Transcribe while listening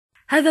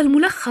هذا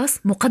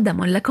الملخص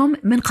مقدم لكم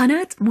من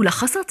قناة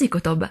ملخصات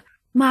كتب،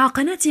 مع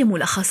قناة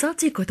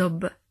ملخصات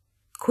كتب.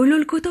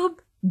 كل الكتب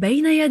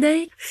بين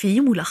يديك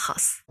في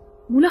ملخص.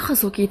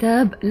 ملخص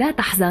كتاب لا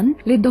تحزن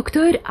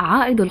للدكتور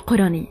عائض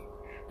القرني.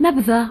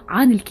 نبذة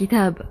عن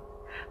الكتاب.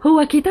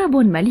 هو كتاب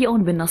مليء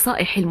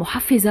بالنصائح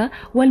المحفزة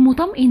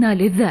والمطمئنة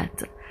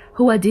للذات.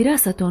 هو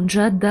دراسة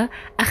جادة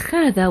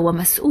أخاذة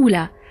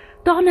ومسؤولة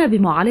تعنى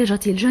بمعالجة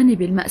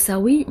الجانب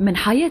المأساوي من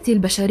حياة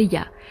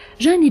البشرية،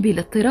 جانب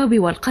الاضطراب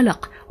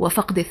والقلق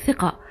وفقد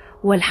الثقة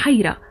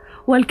والحيرة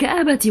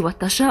والكآبة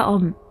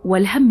والتشاؤم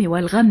والهم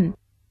والغم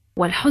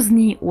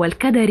والحزن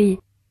والكدر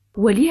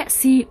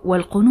واليأس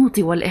والقنوط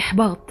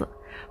والإحباط.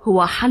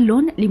 هو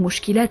حل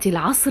لمشكلات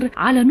العصر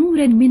على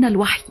نور من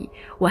الوحي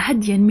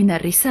وهدي من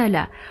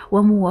الرسالة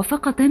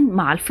وموافقة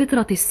مع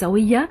الفطرة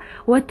السوية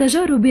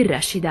والتجارب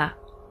الراشدة.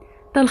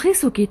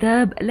 تلخيص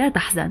كتاب لا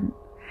تحزن.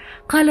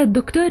 قال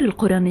الدكتور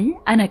القرني: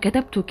 أنا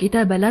كتبت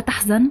كتاب لا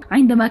تحزن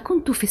عندما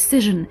كنت في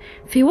السجن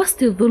في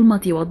وسط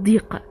الظلمة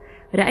والضيق.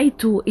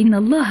 رأيت إن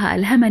الله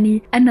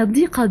ألهمني أن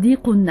الضيق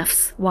ضيق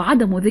النفس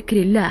وعدم ذكر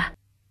الله،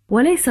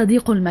 وليس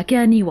ضيق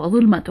المكان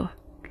وظلمته.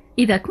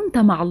 إذا كنت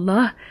مع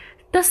الله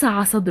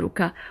اتسع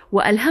صدرك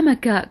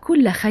وألهمك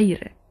كل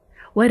خير،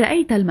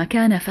 ورأيت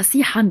المكان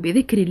فسيحا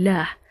بذكر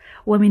الله.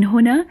 ومن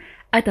هنا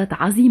أتت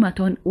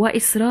عزيمة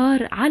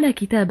وإصرار على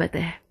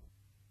كتابته.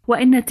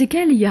 وإن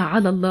اتكالي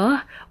على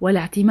الله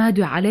والاعتماد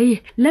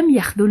عليه لم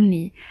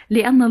يخذلني،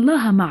 لأن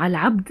الله مع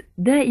العبد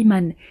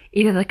دائما.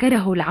 إذا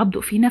ذكره العبد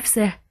في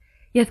نفسه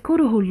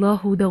يذكره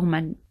الله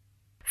دوما.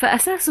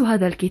 فأساس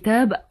هذا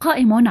الكتاب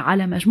قائم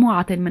على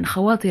مجموعة من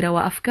خواطر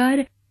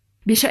وأفكار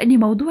بشأن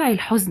موضوع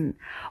الحزن،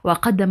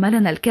 وقدم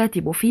لنا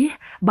الكاتب فيه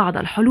بعض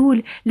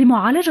الحلول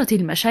لمعالجة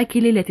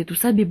المشاكل التي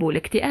تسبب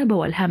الاكتئاب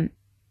والهم.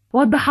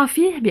 وضح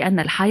فيه بأن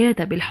الحياة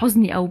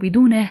بالحزن أو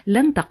بدونه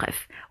لن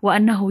تقف،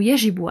 وأنه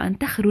يجب أن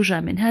تخرج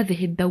من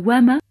هذه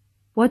الدوامة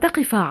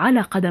وتقف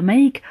على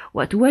قدميك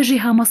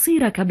وتواجه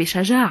مصيرك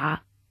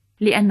بشجاعة،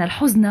 لأن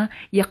الحزن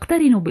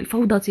يقترن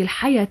بالفوضى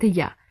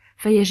الحياتية،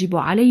 فيجب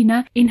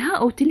علينا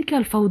إنهاء تلك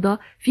الفوضى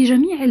في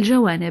جميع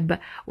الجوانب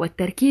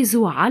والتركيز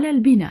على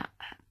البناء.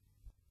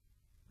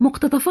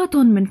 مقتطفات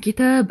من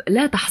كتاب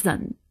لا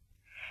تحزن.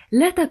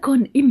 لا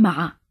تكن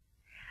إمعة.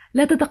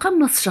 لا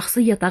تتقمص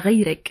شخصية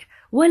غيرك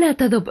ولا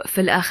تذب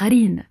في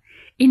الآخرين،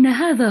 إن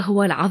هذا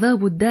هو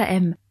العذاب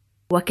الدائم،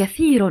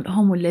 وكثير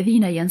هم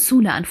الذين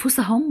ينسون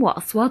أنفسهم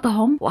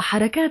وأصواتهم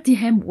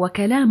وحركاتهم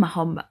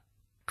وكلامهم.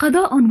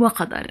 قضاء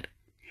وقدر.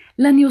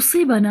 لن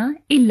يصيبنا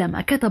إلا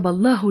ما كتب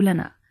الله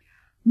لنا.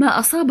 ما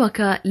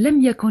أصابك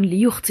لم يكن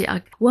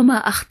ليخطئك، وما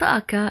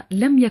أخطأك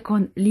لم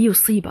يكن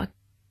ليصيبك.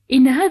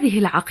 إن هذه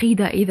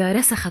العقيدة إذا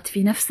رسخت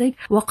في نفسك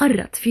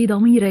وقرت في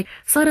ضميرك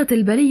صارت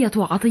البلية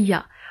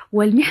عطية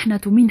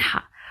والمحنة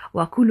منحة،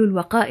 وكل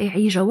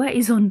الوقائع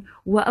جوائز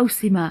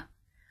وأوسمة،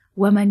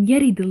 ومن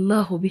يرد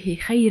الله به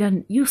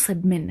خيرا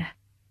يصب منه.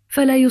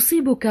 فلا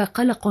يصيبك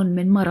قلق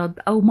من مرض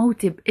أو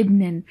موت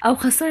ابن أو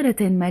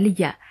خسارة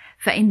مالية،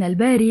 فإن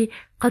الباري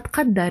قد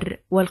قدر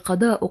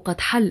والقضاء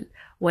قد حل،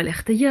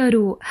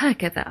 والاختيار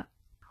هكذا.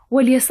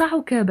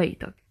 وليسعك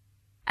بيتك.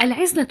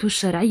 العزلة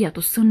الشرعية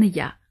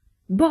السنية: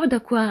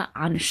 بعدك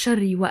عن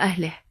الشر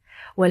وأهله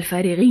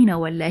والفارغين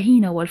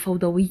واللاهين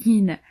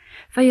والفوضويين،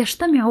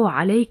 فيجتمع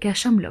عليك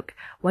شملك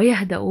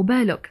ويهدأ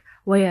بالك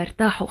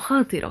ويرتاح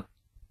خاطرك.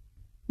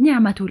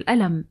 نعمة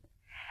الألم.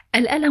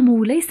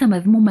 الألم ليس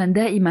مذموما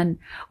دائما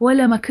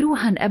ولا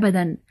مكروها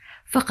أبدا،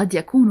 فقد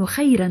يكون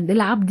خيرا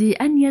للعبد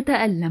أن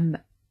يتألم.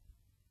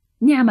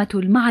 نعمة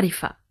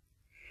المعرفة.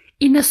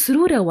 إن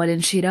السرور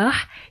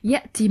والانشراح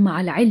يأتي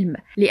مع العلم،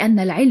 لأن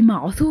العلم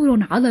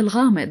عثور على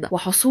الغامض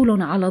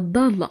وحصول على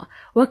الضالة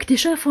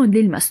واكتشاف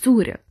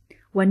للمستور،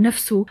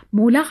 والنفس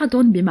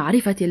مولعة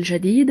بمعرفة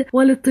الجديد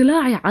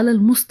والاطلاع على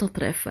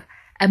المستطرف.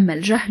 أما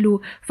الجهل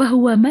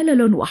فهو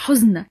ملل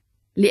وحزن،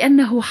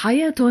 لأنه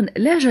حياة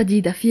لا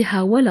جديد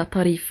فيها ولا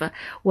طريف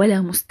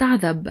ولا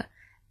مستعذب.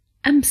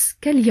 أمس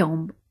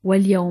كاليوم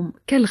واليوم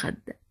كالغد.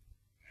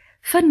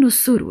 فن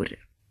السرور.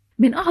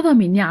 من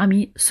أعظم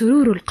النعم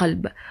سرور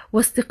القلب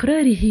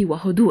واستقراره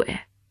وهدوئه،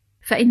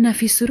 فإن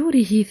في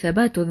سروره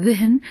ثبات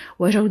الذهن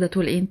وجودة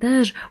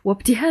الإنتاج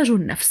وابتهاج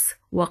النفس.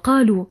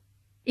 وقالوا: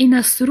 إن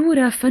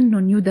السرور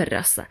فن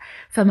يدرس،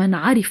 فمن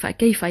عرف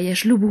كيف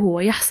يجلبه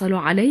ويحصل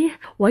عليه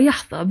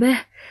ويحظى به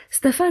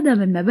استفاد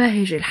من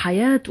مباهج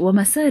الحياة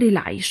ومسار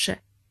العيش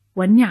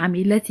والنعم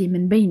التي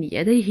من بين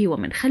يديه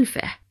ومن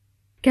خلفه.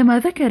 كما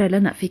ذكر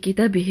لنا في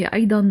كتابه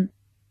أيضا: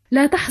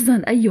 لا تحزن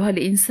أيها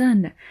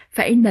الإنسان،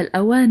 فإن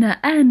الأوان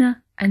آن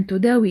أن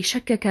تداوي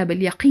شكك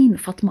باليقين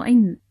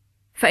فاطمئن،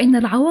 فإن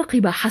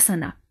العواقب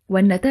حسنة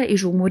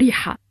والنتائج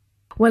مريحة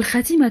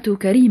والخاتمة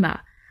كريمة.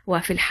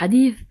 وفي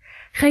الحديث: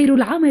 خير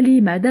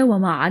العمل ما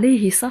داوم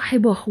عليه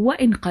صاحبه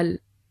وإن قل،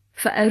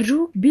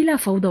 فأرجوك بلا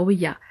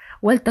فوضوية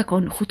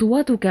ولتكن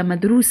خطواتك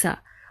مدروسة.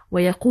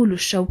 ويقول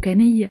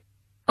الشوكاني: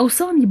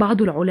 أوصاني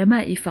بعض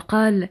العلماء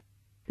فقال: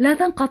 لا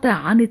تنقطع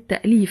عن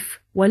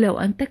التأليف ولو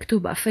أن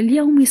تكتب في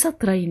اليوم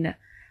سطرين.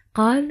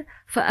 قال: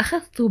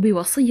 فأخذت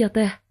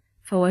بوصيته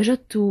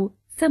فوجدت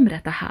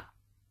ثمرتها.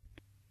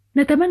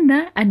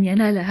 نتمنى أن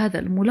ينال هذا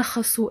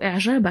الملخص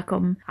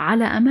إعجابكم،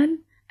 على أمل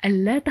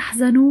ألا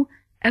تحزنوا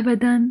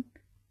أبدا،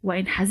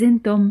 وإن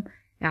حزنتم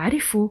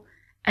اعرفوا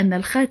أن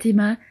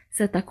الخاتمة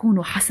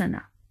ستكون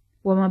حسنة،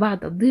 وما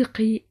بعد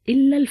الضيق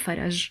إلا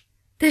الفرج.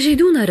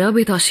 تجدون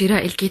رابط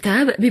شراء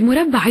الكتاب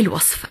بمربع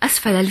الوصف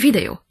أسفل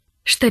الفيديو.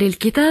 اشتري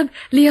الكتاب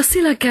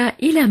ليصلك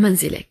إلى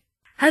منزلك.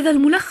 هذا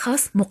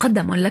الملخص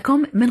مقدم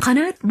لكم من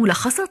قناة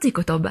ملخصات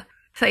كتب،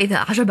 فإذا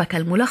أعجبك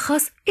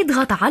الملخص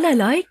اضغط على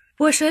لايك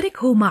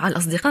وشاركه مع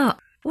الأصدقاء،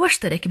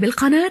 واشترك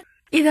بالقناة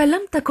إذا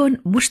لم تكن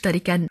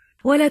مشتركا،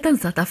 ولا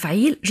تنسى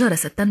تفعيل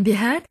جرس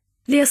التنبيهات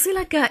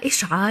ليصلك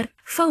إشعار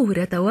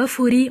فور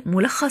توافر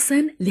ملخص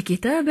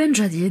لكتاب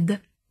جديد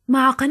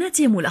مع قناة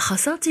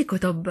ملخصات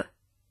كتب.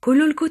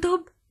 كل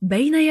الكتب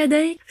بين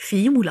يديك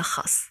في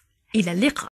ملخص. إلى اللقاء.